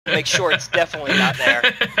Make sure it's definitely not there.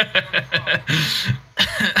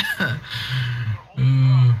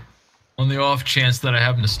 On the off chance that I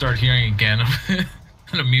happen to start hearing again, I'm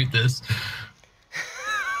gonna mute this.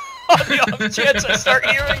 On the off chance I start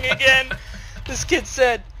hearing again, this kid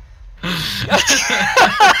said, I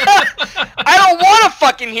don't want to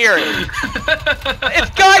fucking hear it.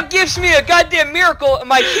 If God gives me a goddamn miracle and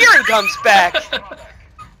my hearing comes back,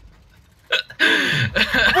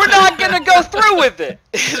 we're not gonna go through with it,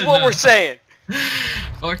 is what we're saying.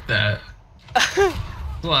 Fuck that. That's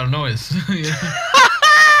a lot of noise.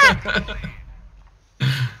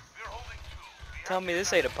 Tell me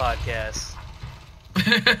this ain't a podcast.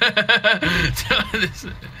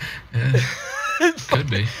 Could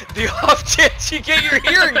be. The off chance you get your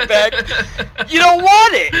hearing back, you don't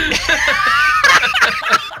want it.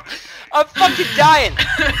 I'm fucking dying.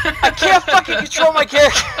 I can't fucking control my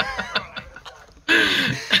character.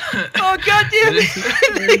 Oh god damn it!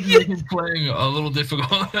 It is playing a little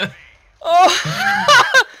difficult. Oh,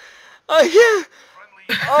 oh yeah.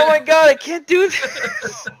 Oh my god, I can't do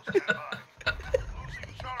this.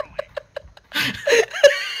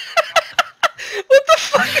 What the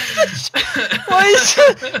fuck is this? Why is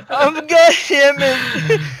it? I'm goddamn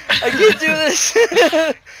it. I can't do this.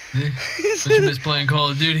 But you miss playing Call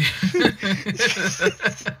of Duty.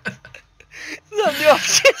 I'm the off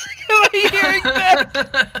chance I get my hearing back.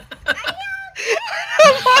 I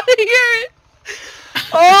don't want to hear it.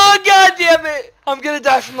 Oh god damn it! I'm gonna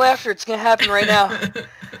die from laughter. It's gonna happen right now.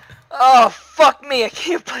 Oh fuck me! I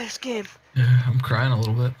can't play this game. I'm crying a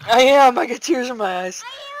little bit. I am. I got tears in my eyes.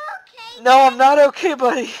 No, I'm not okay,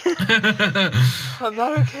 buddy. I'm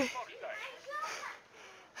not okay.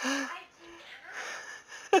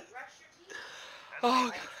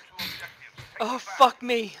 Oh, oh, fuck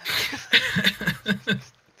me.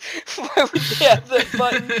 Why would they have that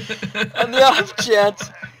button on the off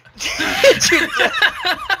chance?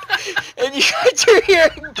 And you got your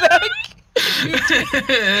hearing back?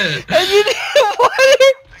 And you didn't want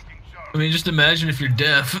it? I mean, just imagine if you're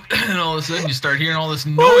deaf and all of a sudden you start hearing all this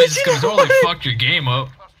noise. It's gonna totally fuck your game up.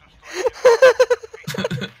 I'm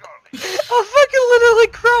fucking literally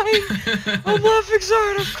crying. I'm laughing so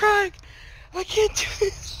hard, I'm crying. I can't do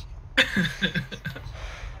this.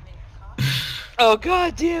 Oh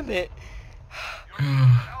god damn it.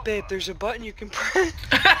 Babe, there's a button you can press.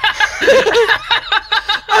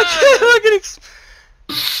 I can't look at it.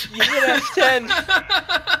 You hit F10.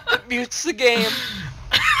 It mutes the game.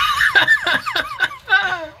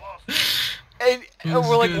 And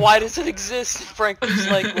we're like, why does it exist? And Frank was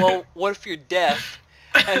like, well, what if you're deaf?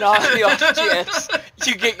 And on the off chance,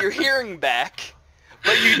 you get your hearing back,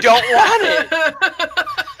 but you don't want it.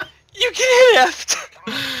 You can hit F10.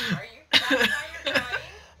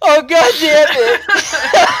 Oh god damn it!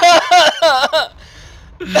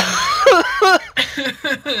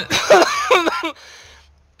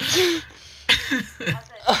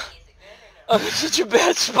 I'm in such a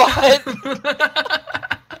bad spot.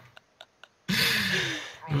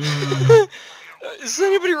 Is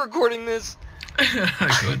anybody recording this?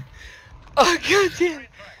 I could. Oh god damn it.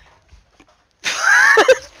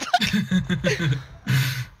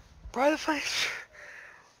 Brian the Flames.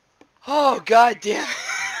 Oh god damn it.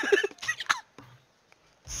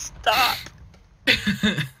 Stop.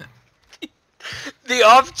 The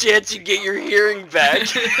off chance you get your hearing back.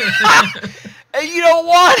 And you don't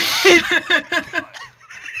want it.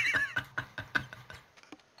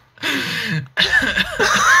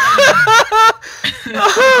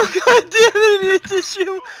 Oh god damn it, I need a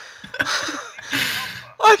tissue.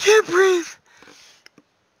 I can't breathe.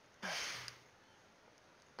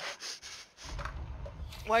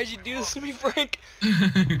 Why'd you do this to me, Frank?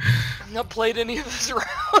 I've not played any of this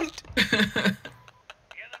around.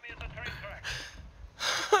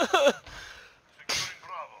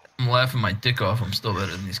 I'm laughing my dick off. I'm still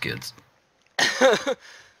better than these kids.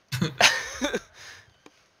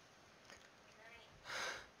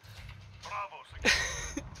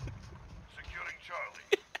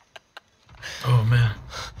 Oh man.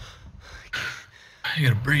 You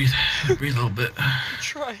gotta breathe. You gotta breathe a little bit. I'm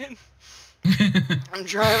trying. I'm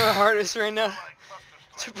trying my hardest right now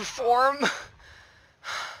to perform.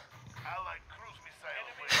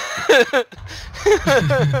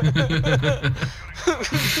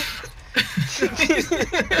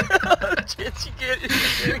 Chance you get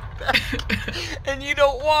it back, and you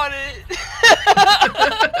don't want it.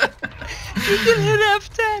 You can hit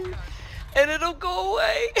F10, and it'll go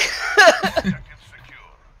away.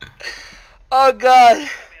 Oh god.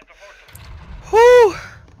 Whew.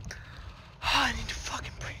 Oh, I need to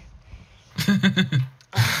fucking breathe.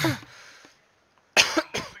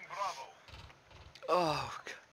 Oh, God.